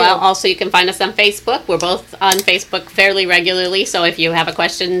find you? Well, also you can find us on Facebook. We're both on Facebook fairly regularly. So if you have a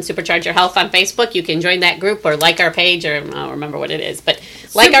question, Supercharger Health on Facebook, you can join that group or like our page, or I don't remember what it is, but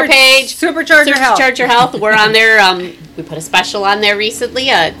like our page, Supercharger Health. Supercharger Health. We're on there. We put a special on there recently,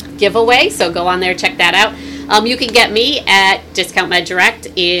 a giveaway. So go on there, check that out. You can get me at Discount Med Direct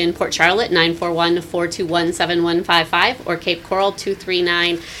in Port Charlotte, 941-421-7155, or Cape Coral,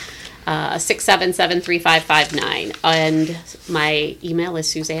 239-677-3559. And my email is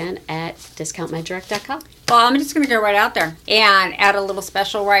Suzanne@discountmeddirect.com. Well, I'm just going to go right out there and add a little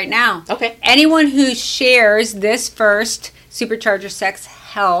special right now. Okay. Anyone who shares this first Supercharger Sex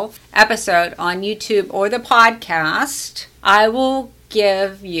Health episode on YouTube or the podcast, I will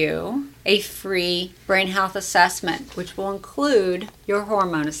give you a free brain health assessment, which will include your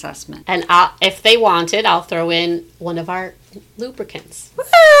hormone assessment. And if they want it, I'll throw in one of our lubricants.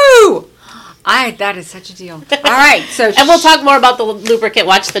 Woo! That is such a deal. All right, so and we'll talk more about the lubricant.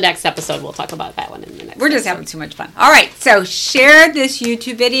 Watch the next episode. We'll talk about that one in the next. We're just having too much fun. All right, so share this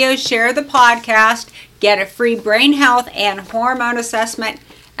YouTube video, share the podcast, get a free brain health and hormone assessment,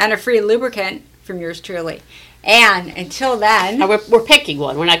 and a free lubricant from yours truly. And until then, we're picking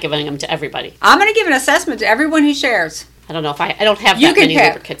one. We're not giving them to everybody. I'm going to give an assessment to everyone who shares. I don't know if I don't have that many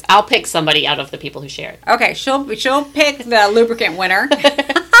lubricants. I'll pick somebody out of the people who share it. Okay, she'll pick the lubricant winner.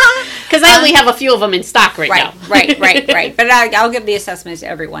 Because I only have a few of them in stock right now. Right. But I'll give the assessment to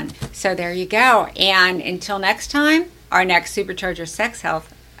everyone. So there you go. And until next time, our next Supercharger Sex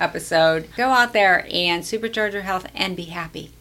Health episode, go out there and Supercharger Health and be happy.